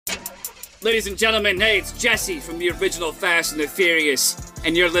Ladies and gentlemen, hey, it's Jesse from the original Fast and the Furious,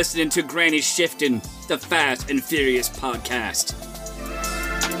 and you're listening to Granny Shifting, the Fast and Furious podcast.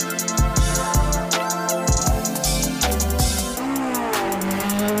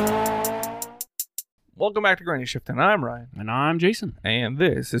 Welcome back to Granny Shifting. I'm Ryan. And I'm Jason. And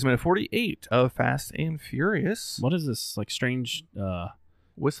this is minute 48 of Fast and Furious. What is this, like, strange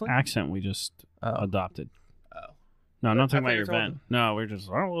Whistling? accent we just adopted? Oh. No, I'm not talking I about your thought you were event. No, we're just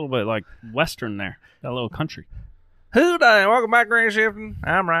a little bit, like, Western there. Got a little country. Who done? Welcome back to Granny Shifting.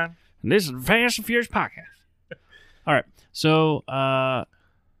 I'm Ryan. And this is the Fast and Furious podcast. All right. So,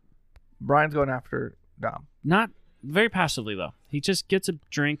 Brian's going after Dom. not very passively, though. He just gets a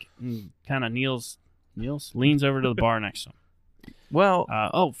drink and kind of leans over to the bar next to him.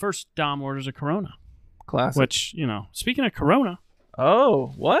 Well, First, Dom orders a Corona. classic. Which, speaking of Corona,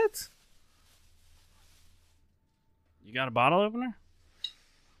 Oh, what? you got a bottle opener?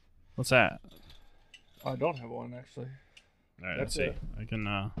 What's that? I don't have one, actually. All right, That's let's see. I can,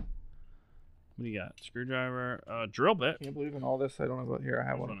 what do you got? Screwdriver, drill bit. Can't believe in all this. I don't have one here. I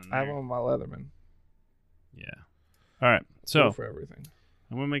have There's one. one in I have there. one on my Leatherman. Yeah. All right. Go So for everything.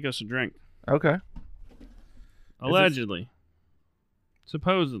 I'm gonna make us a drink. Okay. Allegedly,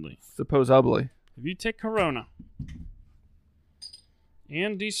 supposedly, Supposedly. if you take Corona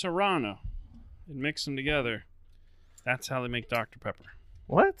and Di Serrano and mix them together, that's how they make Dr. Pepper.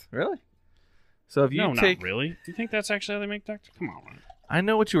 What? Really? So if you No, take... not really. Do you think that's actually how they make Dr. Come on. Man. I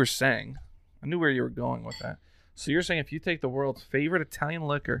know what you were saying. I knew where you were going with that. So you're saying if you take the world's favorite Italian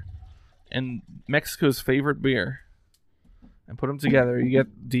liquor and Mexico's favorite beer and put them together, you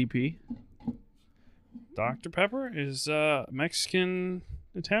get DP? Dr. Pepper is Mexican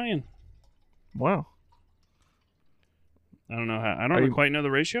Italian. Wow. I don't know how. I Are don't you- quite know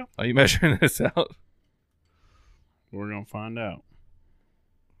the ratio. Are you measuring this out? We're gonna find out.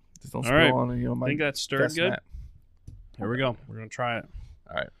 Just don't All spill right. on my I think that's stirred desk good. mat. Here we go. We're gonna try it.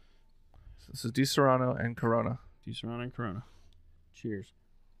 All right. So this is Di Serrano and Corona. Di Serrano and Corona. Cheers.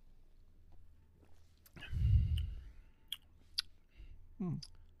 I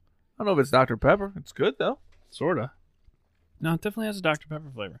don't know if it's Dr. Pepper. It's good, though. Sorta. No, it definitely has a Dr.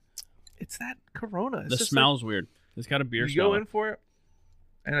 Pepper flavor. It's that Corona. It's The just smell's weird. It's got a beer like, you smell. go in for it,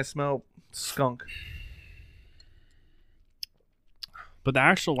 and I smell skunk. But the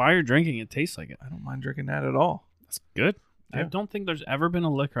actual, while you're drinking, it tastes like it. I don't mind drinking that at all. That's good. I Yeah. don't think there's ever been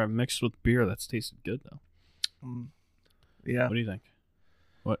a liquor I've mixed with beer that's tasted good, though. Yeah. What do you think?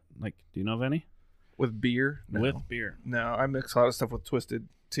 What, like, do you know of any? With beer? No. With beer. No, I mix a lot of stuff with twisted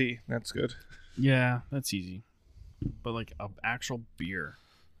tea. That's good. Yeah, that's easy. But, like, an actual beer.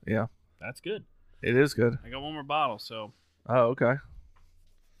 Yeah, That's good. it is good. I got one more bottle, so Oh, okay.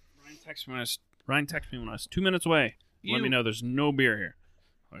 Ryan texted me when I was 2 minutes away. Let me know there's no beer here.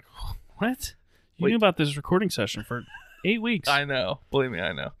 I'm like, what? You Wait. knew about this recording session for 8 weeks. I know. Believe me,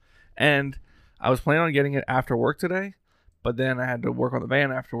 I know. And I was planning on getting it after work today, but then I had to work on the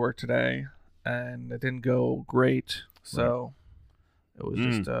van after work today, and it didn't go great. So it was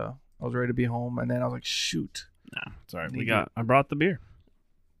just, I was ready to be home, and then I was like, shoot. Nah, it's all right. Need I brought the beer.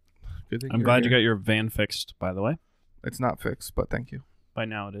 Good thing I'm you're glad you here. got your van fixed, by the way. It's not fixed, but thank you. By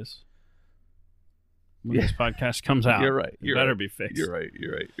now it is. When Yeah. this podcast comes out, You're right. it You're better right. be fixed. You're right.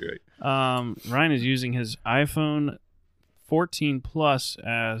 You're right. You're right. Ryan is using his iPhone 14 Plus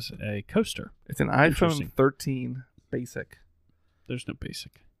as a coaster. It's an iPhone Interesting. 13 basic. There's no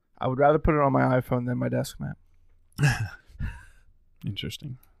basic. I would rather put it on my iPhone than my desk mat.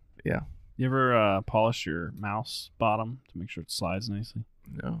 Interesting. Yeah. You ever polish your mouse bottom to make sure it slides nicely?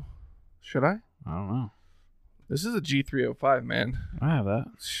 No. Should I? I don't know. This is a G305, man. I have that.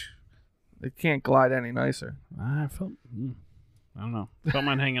 It can't glide any nicer. I don't know. Felt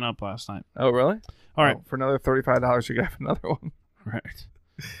mine hanging up last night. Oh, really? All right. Oh, for another $35, you could have another one. Right.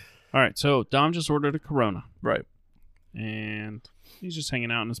 All right. So Dom just ordered a Corona, Right. and he's just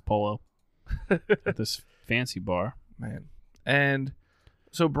hanging out in his polo at this fancy bar. Man. And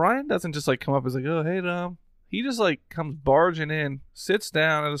so Brian doesn't just like come up and like, oh, hey, Dom. He just like comes barging in, sits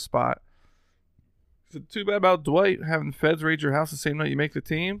down at a spot. Is it too bad about Dwight having feds raid your house the same night you make the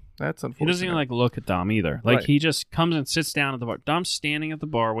team? That's unfortunate. He doesn't even like look at Dom either. Like Right. he just comes and sits down at the bar. Dom's standing at the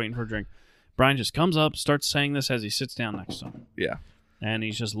bar waiting for a drink. Brian just comes up, starts saying this as he sits down next to him. Yeah. And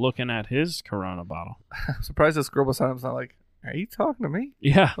he's just looking at his Corona bottle. I'm surprised this girl beside him's not like, are you talking to me?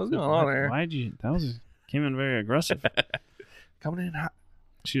 Yeah. What's going on there? Why'd you? Came in very aggressive. Coming in hot.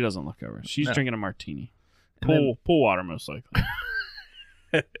 She doesn't look over. She's No. drinking a martini. And then- Pool water, most likely.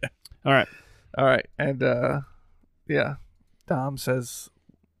 All right. All right. And yeah. Dom says,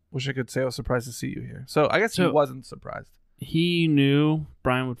 wish I could say I was surprised to see you here. So I guess he So- wasn't surprised. He knew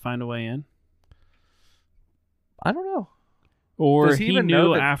Brian would find a way in. I don't know. Or Does he he even know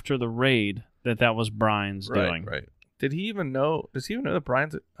knew that- after the raid that was Brian's doing. Right. Did he even know? Does he even know that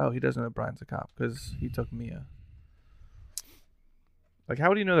Brian's? He doesn't know that Brian's a cop because he took Mia. Like, how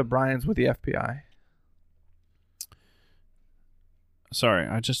would he know that Brian's with the FBI? Sorry,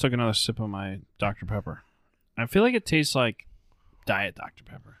 I just took another sip of my Dr. Pepper. I feel like it tastes like Diet Dr.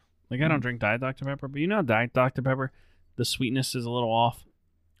 Pepper. Like, I don't drink Diet Dr. Pepper, but you know Diet Dr. Pepper, the sweetness is a little off.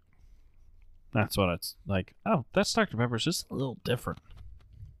 That's what it's like. Oh, that's Dr. Pepper. It's just a little different.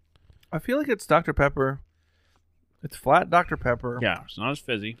 I feel like it's Dr. Pepper. It's flat Dr. Pepper. Yeah, it's not as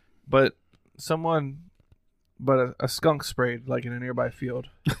fizzy. But a skunk sprayed like in a nearby field.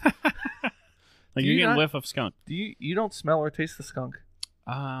 Like, Do you you get a not- whiff of skunk. Do you don't smell or taste the skunk?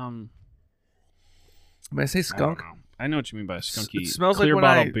 Um, When I say I skunk, don't know. I know what you mean by skunky. It smells like Clear when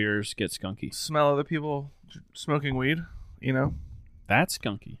bottle I- beers get skunky. smell other people smoking weed. You know? That's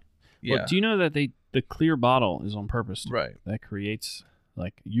skunky. Yeah. Well, do you know that the clear bottle is on purpose? Right. That creates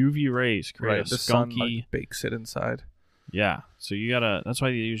like UV rays create Right. a The sun skunky. like, bakes it inside. Yeah. So you gotta. That's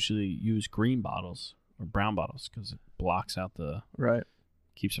why they usually use green bottles or brown bottles because it blocks out Right.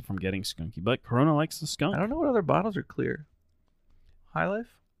 keeps it from getting skunky. But Corona likes the skunk. I don't know what other bottles are clear. High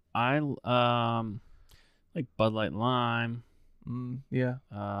Life. I like Bud Light Lime. Yeah.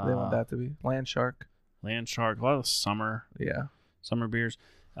 They want that to be Land Shark. Land Shark. A lot of the summer Yeah. beers.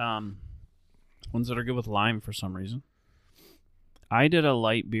 Ones that are good with lime for some reason. I did a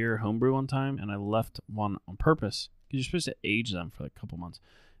light beer homebrew one time, and I left one on purpose because you're supposed to age them for like a couple months.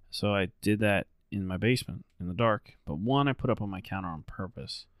 So I did that in my basement in the dark. But one I put up on my counter on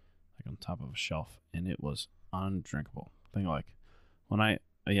purpose, like on top of a shelf, and it was undrinkable. I think like when like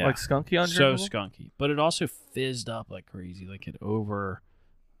skunky on so skunky, but it also fizzed up like crazy. Like it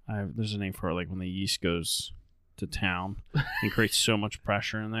there's a name for it. Like when the yeast goes to town and creates so much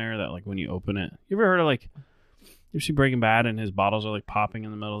pressure in there that like when you open it, you ever heard of like you see Breaking Bad and his bottles are like popping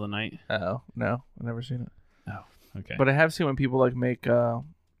in the middle of the night? Oh no, I've never seen it. Oh, okay. But I have seen when people like make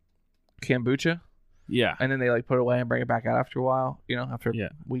kombucha, yeah, and then they like put it away and bring it back out after a while. You know, after Yeah.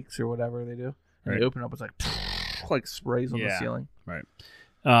 weeks or whatever they do. And Right. you open it up, it's like sprays on the Yeah. ceiling. right.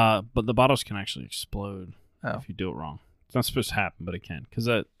 But the bottles can actually explode Oh. if you do it wrong. It's not supposed to happen, but it can because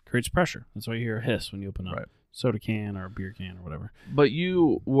that creates pressure. That's why you hear a hiss when you open a Right. soda can or a beer can or whatever. But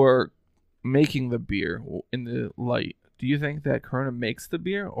you were making the beer in the light. Do you think that Corona makes the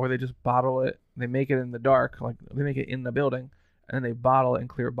beer, or they just bottle it? They make it in the dark, like they make it in the building, and then they bottle it in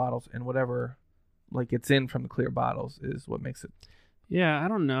clear bottles, and whatever like gets in from the clear bottles is what makes it. Yeah, I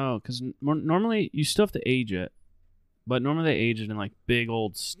don't know because normally you still have to age it, but normally they age it in like big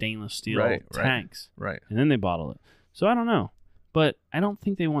old stainless steel Right. tanks, Right. and then they bottle it. So I don't know, but I don't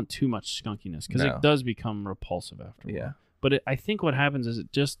think they want too much skunkiness because No. it does become repulsive after a while. Yeah. But I think what happens is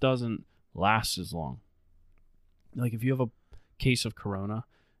it just doesn't last as long. Like if you have a case of Corona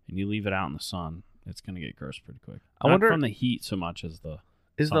and you leave it out in the sun, it's gonna get gross pretty quick. I Not wonder- from the heat so much as the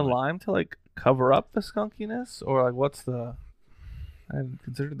Is the sunlight. lime to like cover up the skunkiness, or like what's the? I hadn't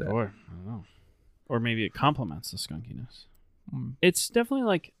considered that. Or I don't know, or maybe it complements the skunkiness. Mm. It's definitely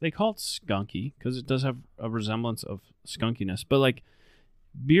like they call it skunky because it does have a resemblance of skunkiness, but like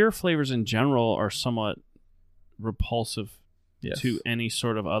beer flavors in general are somewhat repulsive Yes. to any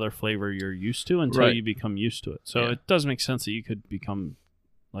sort of other flavor you're used to until Right. you become used to it. So Yeah. it does make sense that you could become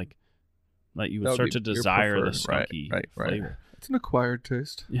like you would That would start be to your desire the preferred, right, skunky right. flavor. It's an acquired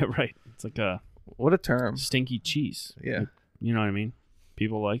taste. Yeah, right. It's like a What a term. stinky cheese. Yeah. Like, you know what I mean?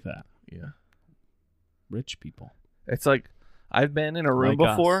 People like that. Yeah. Rich people. It's like I've been in a room Like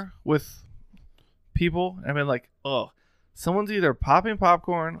us. before with people and I've been like, oh, someone's either popping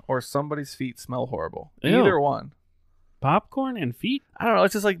popcorn or somebody's feet smell horrible. Ew. Either one. Popcorn and feet? I don't know.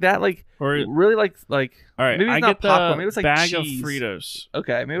 It's just like that, like Or really like all right, maybe it's I not get the popcorn. Maybe it's like bag cheese. of Fritos.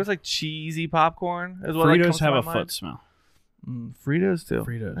 Okay, maybe it's like cheesy popcorn. Is what like, Fritos comes to have my a mind. foot smell. Fritos too.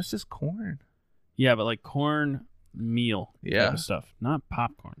 Fritos. That's just corn. Yeah, but like corn meal type Yeah. of stuff, not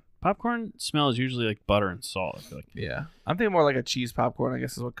popcorn. Popcorn smell is usually like butter and salt. I feel like. Yeah, I'm thinking more like a cheese popcorn. I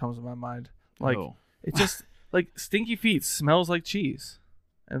guess is what comes to my mind. Like Oh. it's just like stinky feet smells like cheese,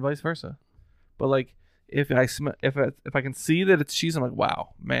 and vice versa. But like if I can see that it's cheese, I'm like, wow,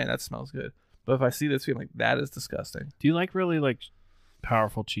 man, that smells good. But if I see this feet, I'm like, that is disgusting. Do you like really like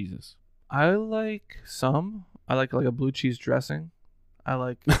powerful cheeses? I like some. I like a blue cheese dressing. I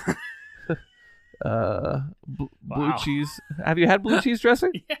like blue Wow. cheese. Have you had blue cheese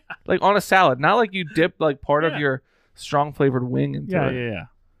dressing? Yeah. Like on a salad, not like you dip like part of Yeah. your strong flavored wing into Yeah, it. yeah.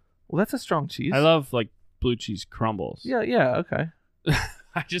 Well, that's a strong cheese. I love like blue cheese crumbles. Yeah, yeah, okay.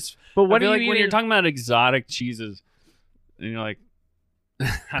 I just But I what feel are like you when eating? you're talking about exotic cheeses, and you're like,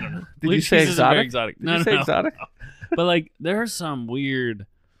 I don't know. Did Blue you say cheese isn't very exotic? exotic. Did you say exotic? But like, there are some weird,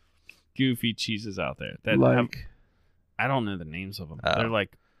 goofy cheeses out there that have. I don't know the names of them. They're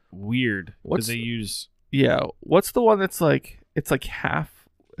like weird because they use. Yeah, what's the one that's like? It's like half.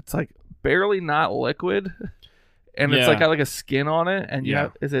 It's like barely not liquid, and it's like got like a skin on it. And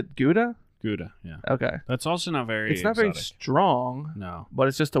is it Gouda? Gouda, yeah. Okay, that's also not very. It's not exotic. very strong. No, but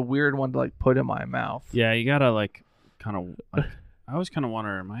it's just a weird one to like put in my mouth. Yeah, you gotta like kind of. Like, I always kind of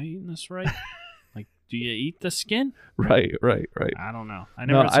wonder, am I eating this right? Like, do you eat the skin? Right. I don't know. I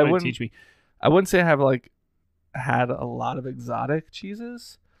never had somebody teach me. I wouldn't say I have like had a lot of exotic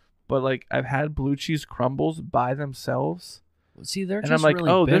cheeses, but like I've had blue cheese crumbles by themselves. See, they're and just I'm like, really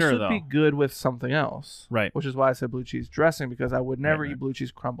oh, bitter, this would though. be good with something else, right? Which is why I said blue cheese dressing, because I would never Right. eat blue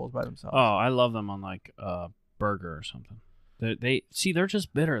cheese crumbles by themselves. Oh, I love them on like a burger or something. They're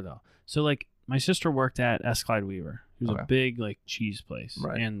just bitter though. So like my sister worked at S. Clyde Weaver, who's a big like cheese place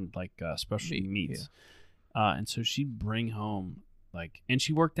and like specialty meats. Yeah. And so she'd bring home like, and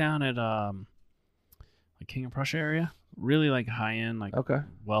she worked down at like King of Prussia area, really like high end, like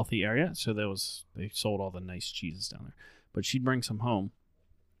wealthy area. So they sold all the nice cheeses down there. But she'd bring some home.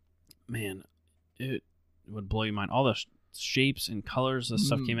 Man, it would blow your mind. All the shapes and colors the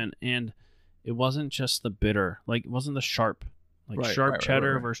stuff came in, and it wasn't just the bitter. Like, it wasn't the sharp. Like, sharp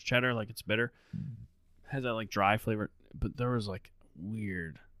cheddar versus cheddar, like it's bitter. Has that, like, dry flavor. But there was, like,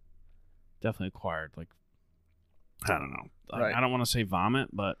 weird, definitely acquired, like, I don't know. I don't want to say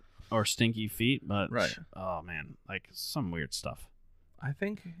vomit, but, or stinky feet, but, oh, man, like, some weird stuff. I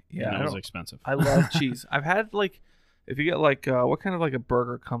think, and it was expensive. I love cheese. I've had, like, if you get like what kind of like a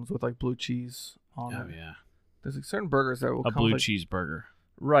burger comes with like blue cheese on it? Oh yeah, there's like certain burgers that will come blue with, like, cheese burger.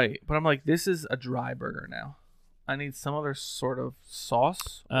 Right, but I'm like, this is a dry burger now. I need some other sort of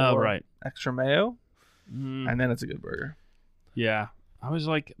sauce. Or extra mayo, and then it's a good burger. Yeah, I was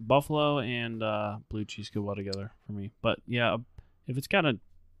like buffalo and blue cheese go well together for me. But yeah, if it's got a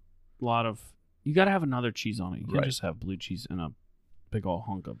lot of, you got to have another cheese on it. You can't just have blue cheese and a big old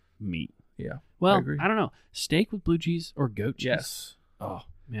hunk of meat. Yeah. Well, I don't know. Steak with blue cheese or goat cheese? Yes. Oh,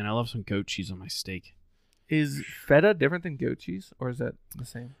 man, I love some goat cheese on my steak. Is feta different than goat cheese, or is that the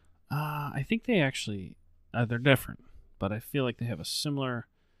same? I think they actually, they're different, but I feel like they have a similar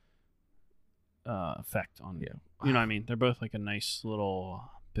effect on you. You know what I mean? They're both like a nice little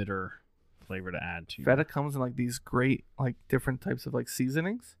bitter flavor to add to. Feta comes in like these great, like different types of like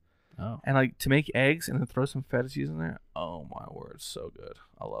seasonings. Oh. And like to make eggs and then throw some feta cheese in there. Oh my word, so good.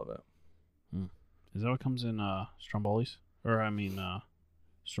 I love it. Is that what comes in Strombolis? Or, I mean,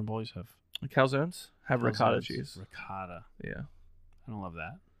 Strombolis have... Calzones have ricotta cheese. Ricotta. Yeah. I don't love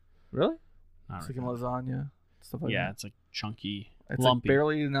that. Really? Not it's like in lasagna. Stuff like that. Yeah, it's like chunky, it's lumpy. Like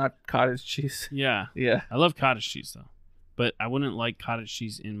barely not cottage cheese. Yeah. Yeah. I love cottage cheese, though. But I wouldn't like cottage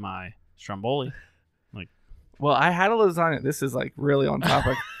cheese in my Stromboli. Like, well, I had a lasagna. This is like really on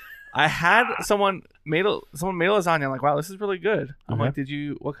topic. I had someone made a lasagna. I'm like, wow, this is really good. I'm like,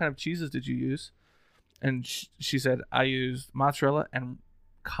 what kind of cheeses did you use? And she said, I used mozzarella and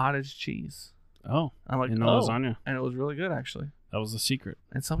cottage cheese. Oh, I'm like, in the lasagna. And it was really good, actually. That was the secret.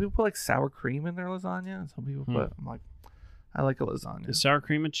 And some people put like sour cream in their lasagna, and some people put, I'm like, I like a lasagna. Is sour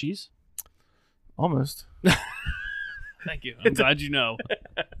cream and cheese? Almost. Thank you. I'm glad you know.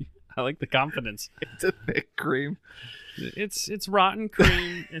 I like the confidence. It's a thick cream. It's rotten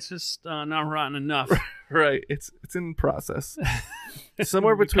cream. It's just not rotten enough. Right. It's in process.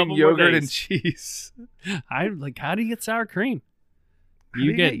 Somewhere between yogurt and cheese. How do you get sour cream?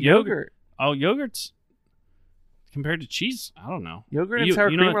 You get yogurt. Oh, yogurt's compared to cheese? I don't know. Yogurt and sour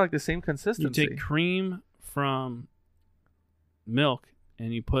cream are like the same consistency. You take cream from milk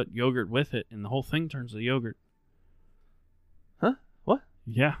and you put yogurt with it, and the whole thing turns to yogurt. Huh? What?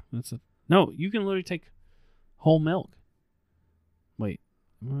 Yeah, no. You can literally take whole milk. Wait,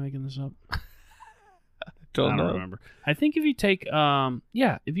 am I making this up? I don't remember. I think if you take,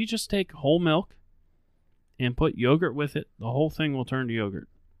 if you just take whole milk and put yogurt with it, the whole thing will turn to yogurt.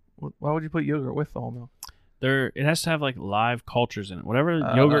 Why would you put yogurt with the whole milk? It has to have like live cultures in it. Whatever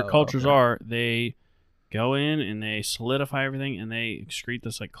yogurt cultures are, they go in and they solidify everything, and they excrete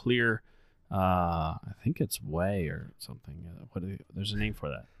this like clear. I think it's whey or something. There's a name for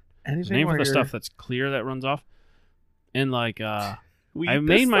that. There's a name for the stuff that's clear that runs off. And like, I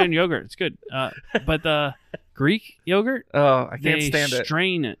made my own yogurt. It's good. But the Greek yogurt, I can't stand it. They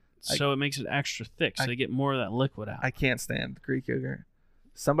strain it so it makes it extra thick, so they get more of that liquid out. I can't stand Greek yogurt.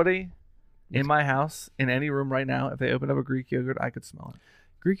 Somebody in my house, in any room right now, if they open up a Greek yogurt, I could smell it.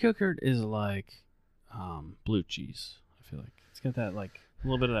 Greek yogurt is like blue cheese. I feel like it's got that like a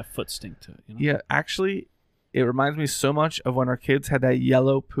little bit of that foot stink to it. You know? Yeah, actually, it reminds me so much of when our kids had that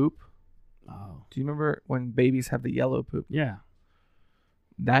yellow poop. Oh. Do you remember when babies have the yellow poop? Yeah.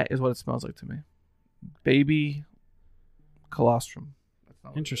 That is what it smells like to me. Baby colostrum. That's not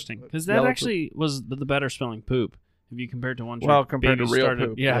what it is, Interesting. but Because that yellow actually was the better smelling poop if you compared to one. Well, compared to babies real started-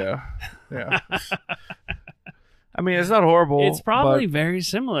 poop. Yeah. Yeah. I mean, it's not horrible. It's probably but- very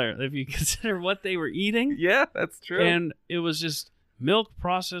similar if you consider what they were eating. Yeah, that's true. And it was just milk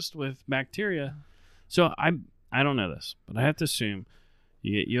processed with bacteria. So I don't know this, but I have to assume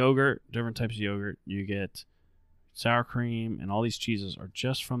you get yogurt, different types of yogurt. You get sour cream, and all these cheeses are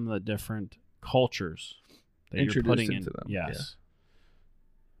just from the different cultures that you're Introduced putting in. into them, Yes. yeah.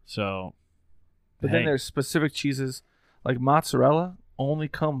 So, But hey, then there's specific cheeses, like mozzarella only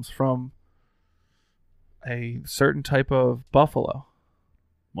comes from a certain type of buffalo.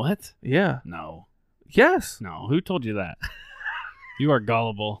 what? Yeah. No, Yes. no. Who told you that? You are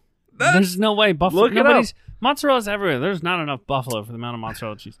gullible. That's- There's no way buffalo. Look it up. Mozzarella's everywhere. There's not enough buffalo for the amount of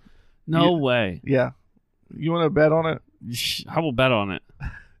mozzarella cheese. No way. Yeah. You want to bet on it? I will bet on it.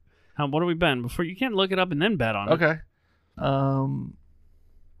 What are we betting before? You can't look it up and then bet on it. Okay.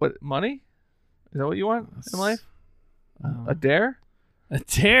 What, money? Is that what you want in life? A dare? A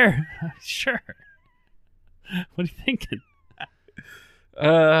dare? Sure. What are you thinking?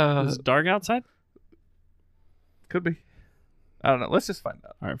 Is it dark outside? Could be. I don't know. Let's just find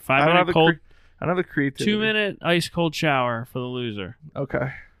out. All right, I don't have 5-minute the cold, I don't have the creativity. 2-minute ice cold shower for the loser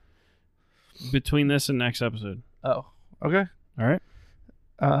Okay. between this and next episode. Oh. Okay. All right.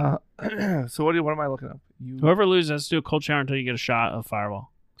 So what am I looking up? Whoever loses has to do a cold shower until you get a shot of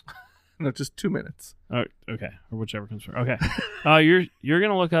Fireball. No, just 2 minutes. Oh, okay, or whichever comes first. Okay. You're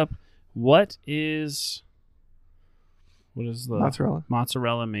gonna look up what is the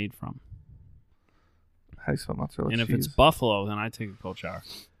Mozzarella. made from, How do you spell mozzarella and if cheese? it's buffalo, then I take a cold shower.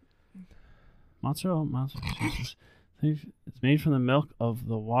 Mozzarella cheese. It's made from the milk of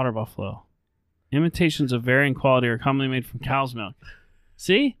the water buffalo. Imitations of varying quality are commonly made from cow's milk.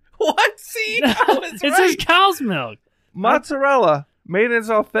 See? What? See? I was It says cow's milk. Mozzarella, made in its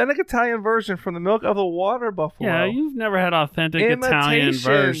authentic Italian version from the milk of the water buffalo. Yeah, you've never had authentic Italian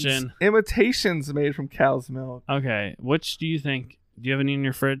version. Imitations made from cow's milk. Okay, which do you think? Do you have any in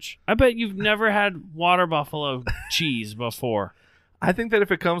your fridge? I bet you've never had water buffalo cheese before. I think that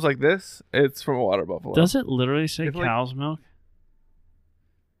if it comes like this, it's from water buffalo. Does it literally say It's like- cow's milk?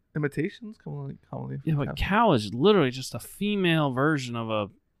 Imitations commonly Yeah, but cow is literally just a female version of a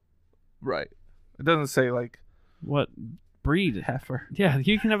right. It doesn't say like what breed? heifer. Yeah,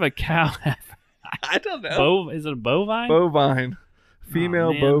 you can have a cow. I don't know. Is it a bovine? Bovine,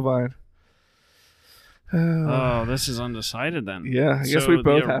 female man. bovine. Oh, this is undecided then. Yeah, I guess So we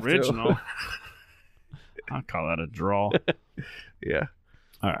both the have original, to. I'll call that a draw. Yeah.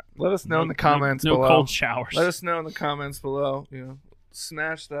 All right. Let us know in the comments no below. cold showers. Let us know in the comments below. You know,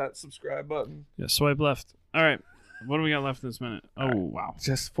 smash that subscribe button. Yeah, swipe left. All right. What do we got left this minute? Oh, wow.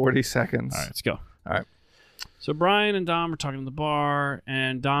 Just 40 seconds. All right, let's go. All right. So Brian and Dom are talking in the bar,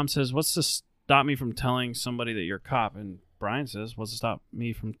 and Dom says, "What's to stop me from telling somebody that you're a cop?" And Brian says, "What's to stop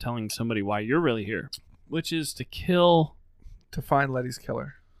me from telling somebody why you're really here?" Which is to kill. To find Letty's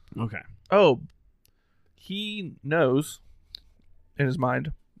killer. Okay. Oh, he knows in his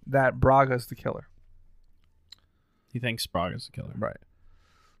mind that Braga's the killer. He thinks Braga's the killer. Right.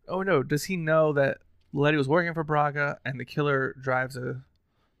 Oh, no. Does he know that Letty was working for Braga and the killer drives a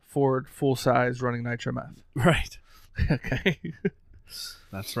Ford full-size running nitro meth? Right. Okay.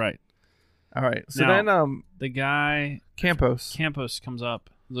 That's right. All right. So Now- then The guy Campos. Campos comes up.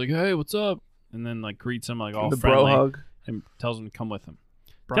 He's like, "Hey, what's up?" And then like greets him like all the friendly bro hug. and tells him to come with him.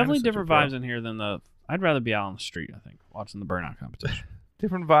 Brian Definitely is such a different bro. vibes in here than the. I'd rather be out on the street. I think watching the burnout competition.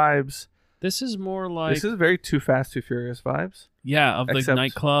 Different vibes. This is more like This is very Too Fast, Too Furious vibes. of the Except-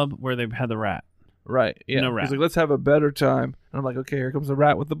 nightclub where they've had the rat. Right. Yeah. No rat. He's like, let's have a better time. And I'm like, okay, here comes the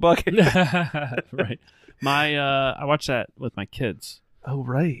rat with the bucket. Right. I watched that with my kids. Oh,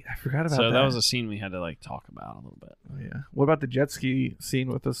 right. I forgot about So that. that was a scene we had to like talk about a little bit. Oh, yeah. What about the jet ski scene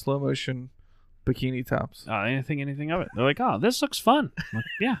with the slow motion bikini tops? I didn't think anything of it. They're like, "Oh, this looks fun." I'm like,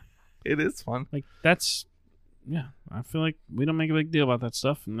 yeah. It is fun. Like that's yeah. I feel like we don't make a big deal about that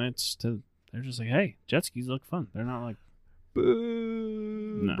stuff, and they're just like, "Hey, jet skis look fun." They're not like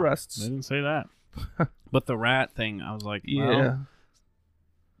Boo. No. Breasts. they didn't say that. But the rat thing, I was like, Yeah. well,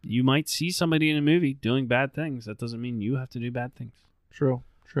 you might see somebody in a movie doing bad things. That doesn't mean you have to do bad things. True.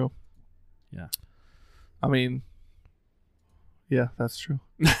 Yeah. I mean, yeah, that's true.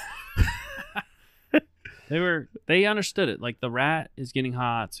 They understood it. Like the rat is getting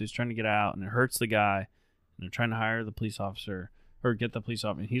hot, so he's trying to get out, and it hurts the guy. And they're trying to hire the police officer or get the police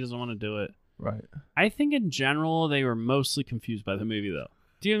officer, and he doesn't want to do it. Right. I think in general they were mostly confused by the movie, though.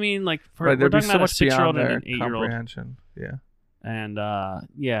 Do you mean like Right. we're There'd be talking so about a much 6-year-old beyond and their an 8-year-old? comprehension. Yeah. And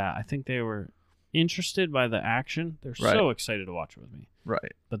yeah, I think they were interested by the action. They're Right. so excited to watch it with me,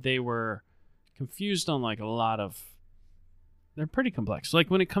 Right. but they were confused on like a lot of. They're pretty complex. Like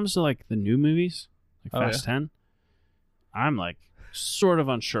when it comes to like the new movies, like Oh, Fast 10, I'm like sort of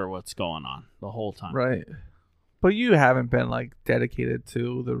unsure what's going on the whole time. Right. But you haven't been like dedicated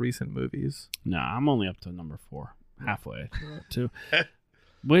to the recent movies. No, I'm only up to number 4, halfway to,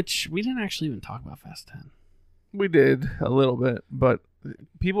 which we didn't actually even talk about Fast 10. We did a little bit, but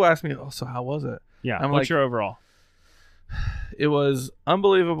people ask me, "Oh, so how was it?" Yeah, I'm what's like- your overall? It was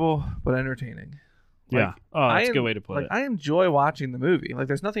unbelievable but entertaining. Yeah, that's a good way to put like, it. I enjoy watching the movie. Like,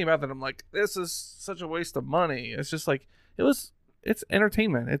 there's nothing about that I'm like, this is such a waste of money. It's just like it's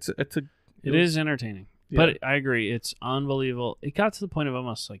entertainment. It is entertaining, Yeah. but I agree, it's unbelievable. It got to the point of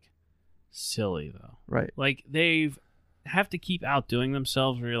almost like silly though. right, Like they've have to keep outdoing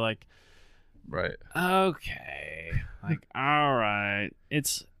themselves. Where you're like, right. okay, like all right,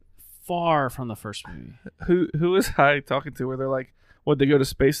 it's far from the first movie. Who was I talking to where they're like, "Would they go to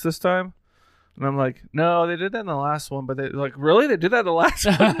space this time?" And I'm like, "No, they did that in the last one." But they like, really, they did that in the last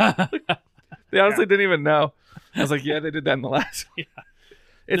one. They honestly didn't even know. I was like, "Yeah, they did that in the last one." Yeah.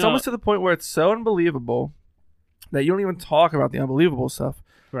 It's No. almost to the point where it's so unbelievable that you don't even talk about the unbelievable stuff.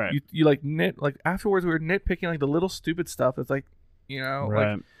 Right, You like afterwards we were nitpicking like the little stupid stuff. It's like, right.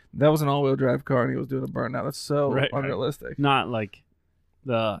 like that was an all-wheel drive car and he was doing a burnout. That's so Right. unrealistic. Not like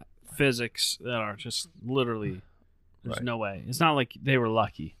the physics that are just literally. There's Right. no way. It's not like they were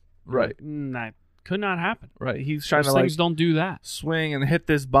lucky. You're Right. like, that could not happen. Right. He's trying Those to like things don't do that. swing and hit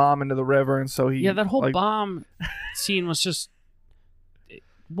this bomb into the river, and so he Yeah, that whole like, bomb scene was just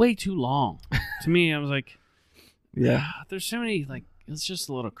way too long. To me, I was like, Yeah. there's so many, like, it's just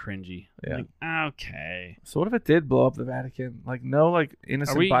a little cringy. Yeah. Like, okay. So what if it did blow up the Vatican? Like no like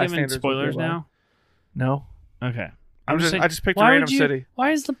innocent Are we giving bystanders would spoilers be alive. now? No. Okay. I just picked a why random would you- city.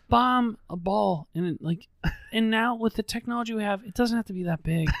 Why is the bomb a ball? And it, like, and now with the technology we have, it doesn't have to be that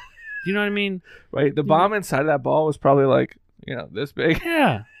big. Do you know what I mean? Right. The bomb inside of that ball was probably like, this big.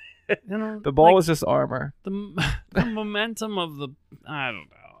 Yeah. You know, The ball like, was just armor. the momentum of the. I don't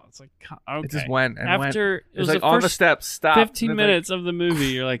know. It's like okay. It just went and went. After it It was was like the on the first steps, stop. 15 And it's minutes of the movie,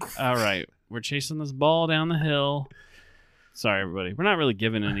 you're like, all right, we're chasing this ball down the hill. Sorry, everybody. We're not really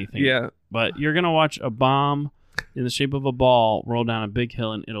giving anything. Yeah. But you're going to watch a bomb in the shape of a ball roll down a big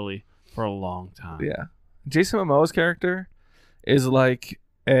hill in Italy for a long time. Yeah. Jason Momoa's character is like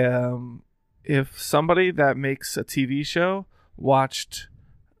if somebody that makes a TV show watched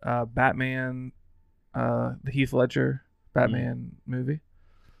Batman, the Heath Ledger Batman movie.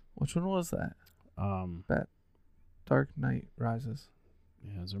 Which one was that? Dark Knight Rises.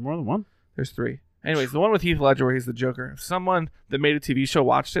 Yeah, is there more than one? There's 3. Anyways, the one with Heath Ledger where he's the Joker. Someone that made a TV show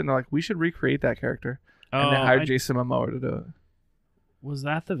watched it and they're like, we should recreate that character. And they hired Jason Momoa to do it. Was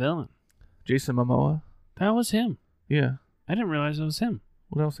that the villain? Jason Momoa? That was him. Yeah. I didn't realize it was him.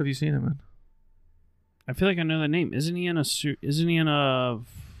 What else have you seen him in? I feel like I know the name. Isn't he in a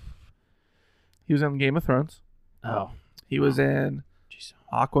He was in Game of Thrones. Oh. He was in Jeez.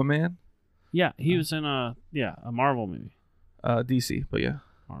 Aquaman. Yeah, he was in a Marvel movie. DC, but yeah.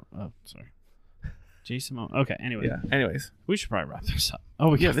 Sorry. Jason Momoa. Okay, anyway. Yeah. Anyways. We should probably wrap this up. Oh,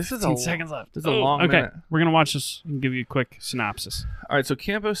 we Yeah, got this is 15 a- seconds left. this is a long Okay, minute. we're going to watch this and give you a quick synopsis. All right, so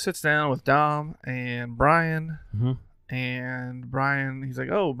Campos sits down with Dom and Brian. Mm-hmm. And Brian, he's like,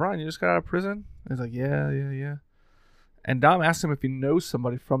 "Oh, Brian, you just got out of prison?" He's like, Yeah. And Dom asks him if he knows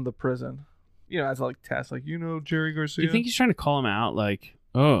somebody from the prison. As a test, like, Jerry Garcia. Do you think he's trying to call him out? Like,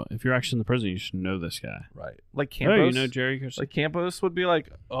 oh, if you're actually in the prison, you should know this guy. Right. Like Oh, Campos. you know Jerry Garcia? Like Campos would be like,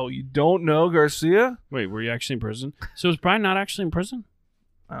 "Oh, you don't know Garcia?" Wait, were you actually in prison? So is Brian not actually in prison?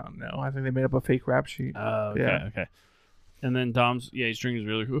 I don't know. I think they made up a fake rap sheet. Oh, okay, Yeah. okay. And then Dom's, he's drinking his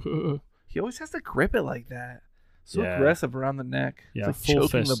really, He always has to grip it like that. So Yeah. aggressive around the neck. yeah, It's full like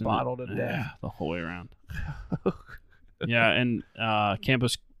choking fist the in bottle it. to death. Yeah, the whole way around. Yeah, and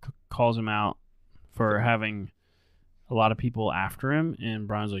Campos calls him out for having a lot of people after him, and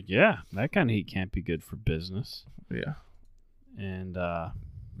Brian's like, yeah, that kind of heat can't be good for business. Yeah. And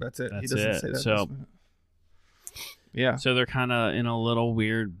That's it. That's he doesn't it. say that. So- this minute. Yeah. so they're kind of in a little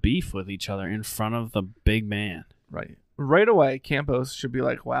weird beef with each other in front of the big man. Right. Right away, Campos should be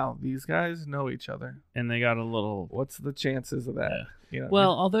like, "Wow, these guys know each other. And they got a little... What's the chances of that?" Yeah.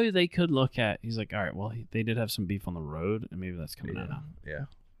 Well, although they could look at... He's like, all right, well, they did have some beef on the road, and maybe that's coming out. Yeah.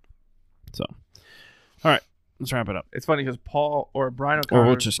 So, all right, let's wrap it up. It's funny because Brian Or we'll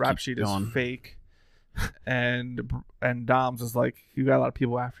O'Connor's just rap keep sheet going. is fake. and Dom's is like, you got a lot of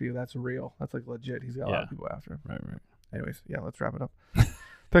people after you. That's real. That's like legit. He's got a lot Yeah. of people after him. Right. Anyways, yeah, let's wrap it up.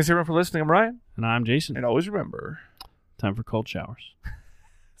 Thanks everyone for listening. I'm Ryan, And I'm Jason. and always remember, Time for cold showers.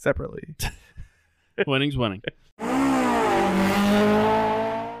 separately. Winning's winning.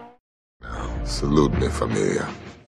 Salute me, familia.